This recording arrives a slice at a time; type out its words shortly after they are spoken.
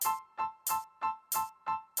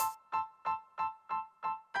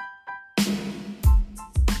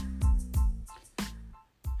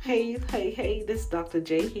Hey, this is Dr.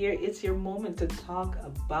 J here. It's your moment to talk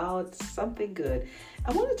about something good.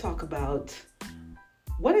 I want to talk about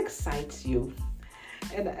what excites you.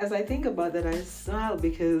 And as I think about that, I smile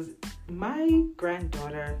because my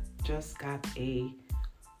granddaughter just got an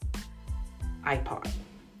iPod.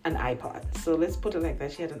 So let's put it like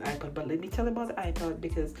that. She had an iPod. But let me tell you about the iPod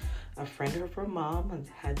because a friend of her mom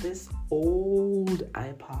had this old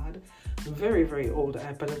iPod, very, very old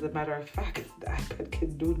iPod. As a matter of fact, the iPod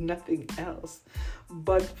can do nothing else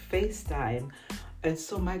but FaceTime. And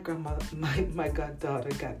so my goddaughter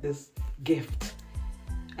got this gift,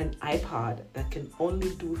 an iPod that can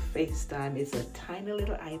only do FaceTime. It's a tiny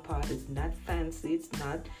little iPod. It's not fancy. It's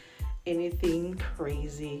not anything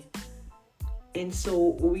crazy. And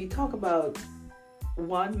so we talk about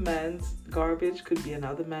one man's garbage could be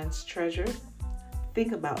another man's treasure.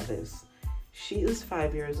 Think about this. She is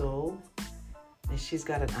 5 years old and she's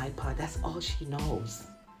got an iPod. That's all she knows.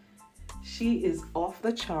 She is off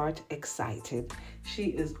the chart excited. She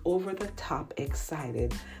is over the top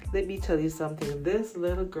excited. Let me tell you something. This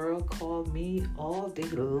little girl called me all day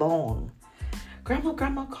long.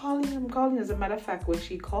 Grandma, calling. As a matter of fact, when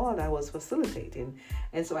she called, I was facilitating,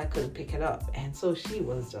 and so I couldn't pick it up. And so she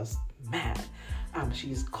was just mad.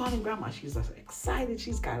 She's calling Grandma. She's just excited.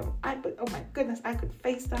 She's got an iPad. Oh my goodness, I could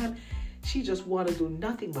FaceTime. She just wanted to do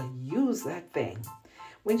nothing but use that thing.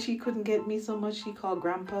 When she couldn't get me so much, she called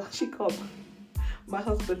Grandpa. She called my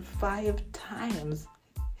husband 5 times.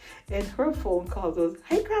 And her phone call goes,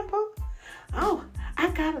 "Hey, Grandpa. Oh, I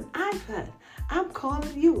got an iPad. I'm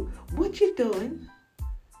calling you. What you doing?"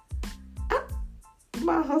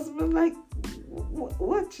 My husband like,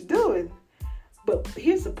 what you doing? But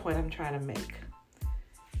here's the point I'm trying to make.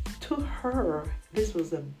 To her, this was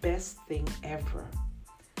the best thing ever.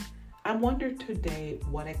 I wonder today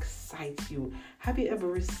what excites you. Have you ever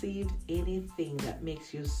received anything that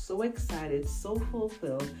makes you so excited, so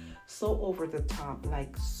fulfilled, so over the top,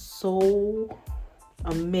 like so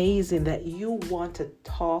amazing that you want to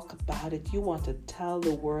talk about it, you want to tell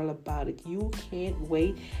the world about it, you can't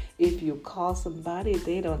wait? If you call somebody, if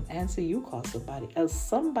they don't answer, you call somebody else.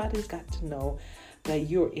 Somebody's got to know that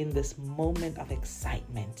you're in this moment of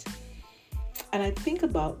excitement. And I think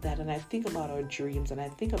about that, and I think about our dreams, and I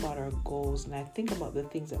think about our goals, and I think about the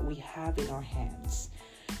things that we have in our hands.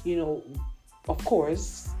 You know, of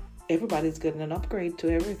course, everybody's getting an upgrade to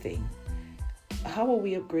everything. How are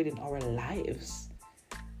we upgrading our lives?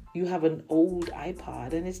 You have an old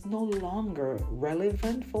iPod and it's no longer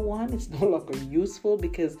relevant for one. It's no longer useful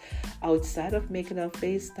because outside of making a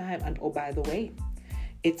FaceTime, and oh, by the way,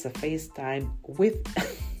 it's a FaceTime with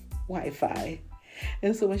Wi-Fi.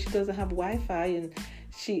 And so when she doesn't have Wi-Fi and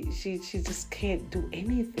she just can't do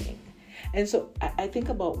anything. And so I think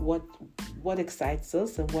about what excites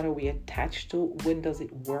us and what are we attached to? When does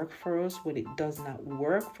it work for us? When it does not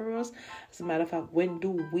work for us? As a matter of fact, when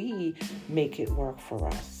do we make it work for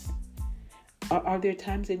us? Are there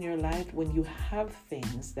times in your life when you have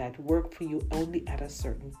things that work for you only at a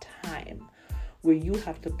certain time, where you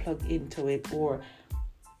have to plug into it, or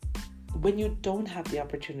when you don't have the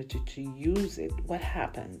opportunity to use it, what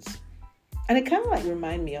happens? And it kind of like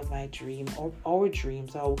remind me of my dream or our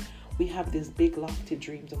dreams. How we have these big lofty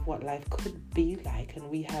dreams of what life could be like, and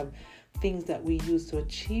we have things that we use to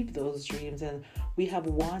achieve those dreams, and we have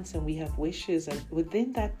wants and we have wishes, and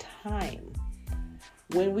within that time,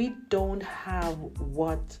 when we don't have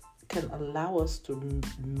what can allow us to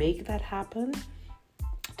make that happen,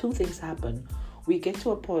 2 things happen. We get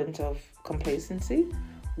to a point of complacency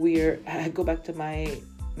where I go back to my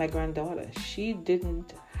granddaughter. She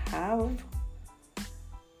didn't have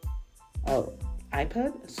an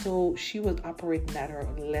iPad, so she was operating at her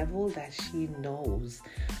level that she knows.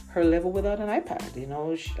 Her level without an iPad, you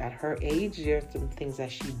know, at her age, there are some things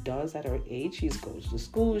that she does at her age. She goes to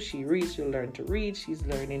school, she reads, she'll learn to read, she's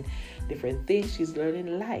learning different things, she's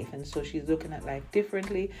learning life. And so she's looking at life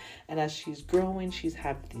differently. And as she's growing, she's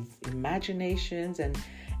have these imaginations.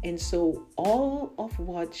 And so all of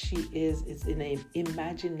what she is in an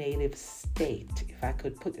imaginative state, if I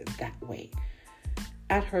could put it that way.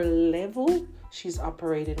 At her level, she's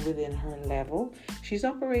operating within her level. She's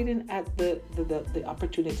operating at the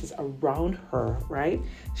opportunities around her, right?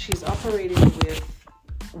 She's operating with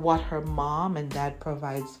what her mom and dad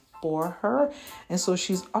provides for her. And so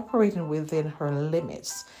she's operating within her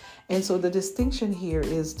limits. And so the distinction here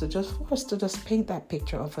is to just paint that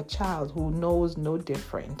picture of a child who knows no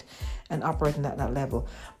different and operating at that level.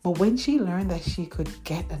 But when she learned that she could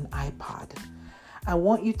get an iPod, I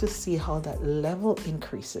want you to see how that level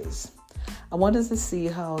increases. I want us to see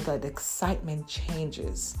how that excitement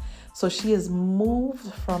changes. So she has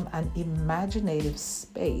moved from an imaginative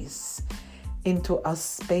space into a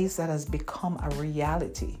space that has become a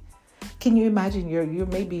reality. Can you imagine your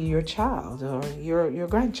maybe your child or your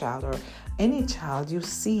grandchild or any child you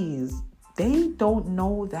see, they don't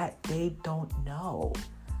know that they don't know.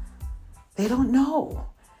 They don't know.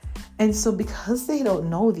 And so because they don't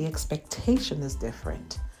know, the expectation is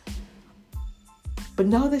different. But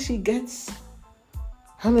now that she gets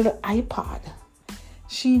her little iPod,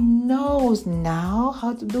 she knows now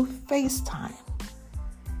how to do FaceTime.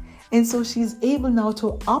 And so she's able now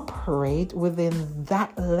to operate within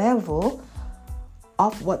that level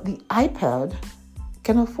of what the iPad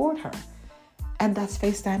can afford her. And that's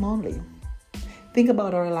FaceTime only. Think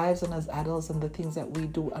about our lives and as adults and the things that we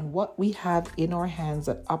do and what we have in our hands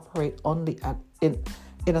that operate only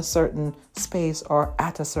in a certain space or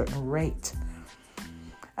at a certain rate.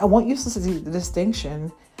 I want you to see the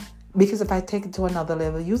distinction, because if I take it to another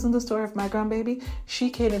level, using the story of my grandbaby, she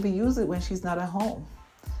can't even use it when she's not at home.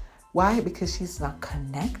 Why? Because she's not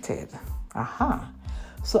connected.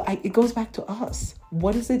 So it goes back to us.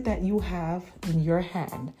 What is it that you have in your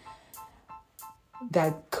hand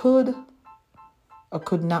that could or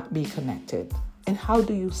could not be connected? And how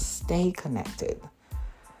do you stay connected?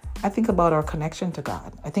 I think about our connection to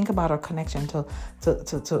God. I think about our connection to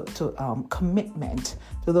commitment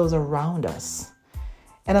to those around us.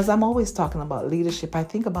 And as I'm always talking about leadership, I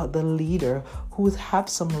think about the leader who have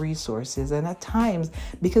some resources. And at times,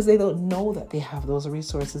 because they don't know that they have those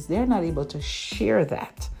resources, they're not able to share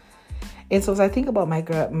that. And so as I think about my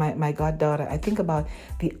goddaughter, I think about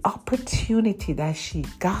the opportunity that she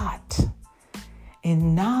got.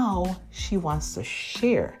 And now she wants to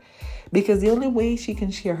share. Because the only way she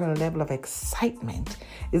can share her level of excitement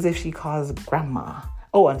is if she calls grandma.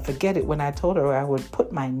 Oh, and forget it, when I told her I would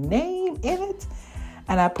put my name in it,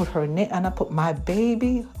 and I put her name, and I put my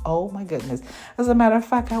baby. Oh my goodness. As a matter of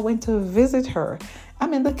fact, I went to visit her.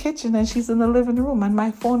 I'm in the kitchen and she's in the living room and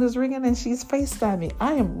my phone is ringing and she's FaceTiming.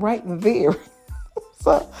 I am right there.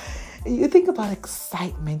 So you think about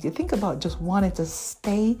excitement. You think about just wanting to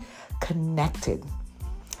stay connected.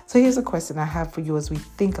 So here's a question I have for you as we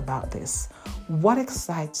think about this. What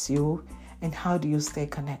excites you and how do you stay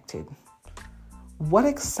connected? What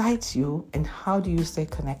excites you and how do you stay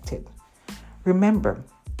connected? Remember,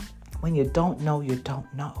 when you don't know, you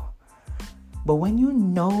don't know. But when you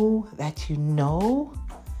know that you know,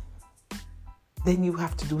 then you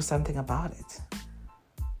have to do something about it.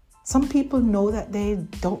 Some people know that they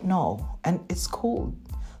don't know, and it's cool.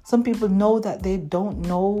 Some people know that they don't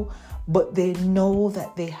know, but they know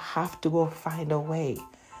that they have to go find a way.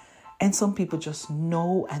 And some people just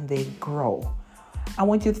know and they grow. I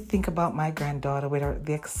want you to think about my granddaughter with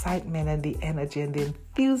the excitement and the energy and the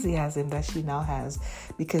enthusiasm that she now has,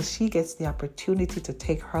 because she gets the opportunity to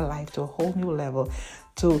take her life to a whole new level,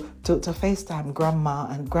 to FaceTime grandma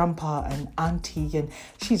and grandpa and auntie, and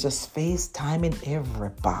she's just FaceTiming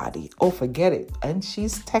everybody. Oh, forget it. And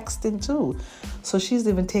she's texting too. So she's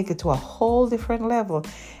even taken it to a whole different level.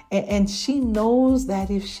 And she knows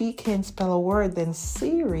that if she can spell a word, then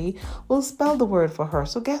Siri will spell the word for her.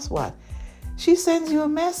 So guess what? She sends you a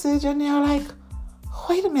message and you're like,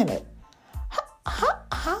 wait a minute.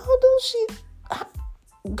 How does she...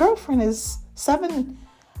 girlfriend is 7.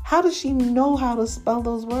 How does she know how to spell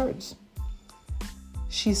those words?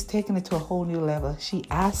 She's taken it to a whole new level. She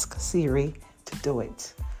asks Siri to do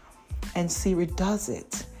it. And Siri does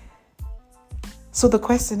it. So the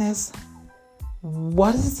question is,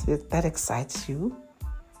 what is it that excites you?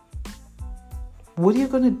 What are you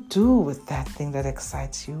going to do with that thing that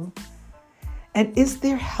excites you? And is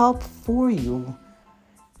there help for you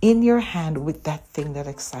in your hand with that thing that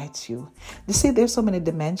excites you? You see, there's so many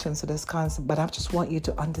dimensions to this concept, but I just want you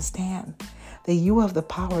to understand that you have the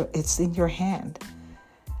power. It's in your hand.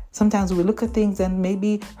 Sometimes we look at things and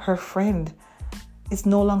maybe her friend is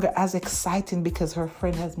no longer as exciting because her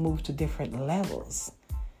friend has moved to different levels.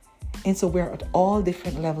 And so we're at all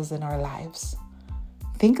different levels in our lives.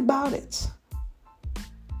 Think about it.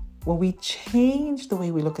 When we change the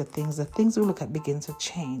way we look at things, the things we look at begin to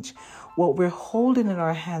change. What we're holding in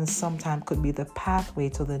our hands sometimes could be the pathway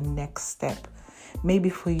to the next step. Maybe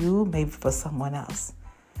for you, maybe for someone else.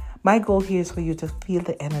 My goal here is for you to feel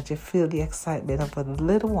the energy, feel the excitement of a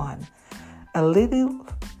little one, a little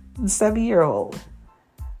 7-year-old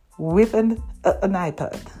with an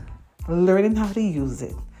iPad, learning how to use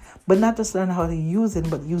it. But not just learn how to use it,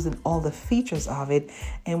 but using all the features of it.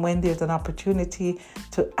 And when there's an opportunity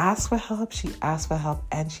to ask for help, she asks for help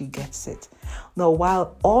and she gets it. Now,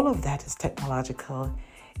 while all of that is technological,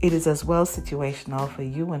 it is as well situational for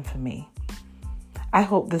you and for me. I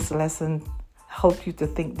hope this lesson helped you to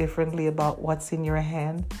think differently about what's in your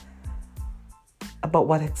hand, about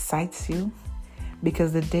what excites you.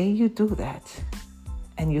 Because the day you do that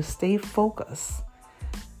and you stay focused,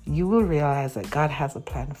 you will realize that God has a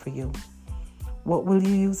plan for you. What will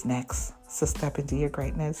you use next to step into your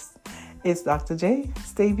greatness? It's Dr. J.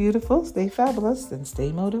 Stay beautiful, stay fabulous, and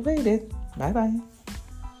stay motivated. Bye-bye.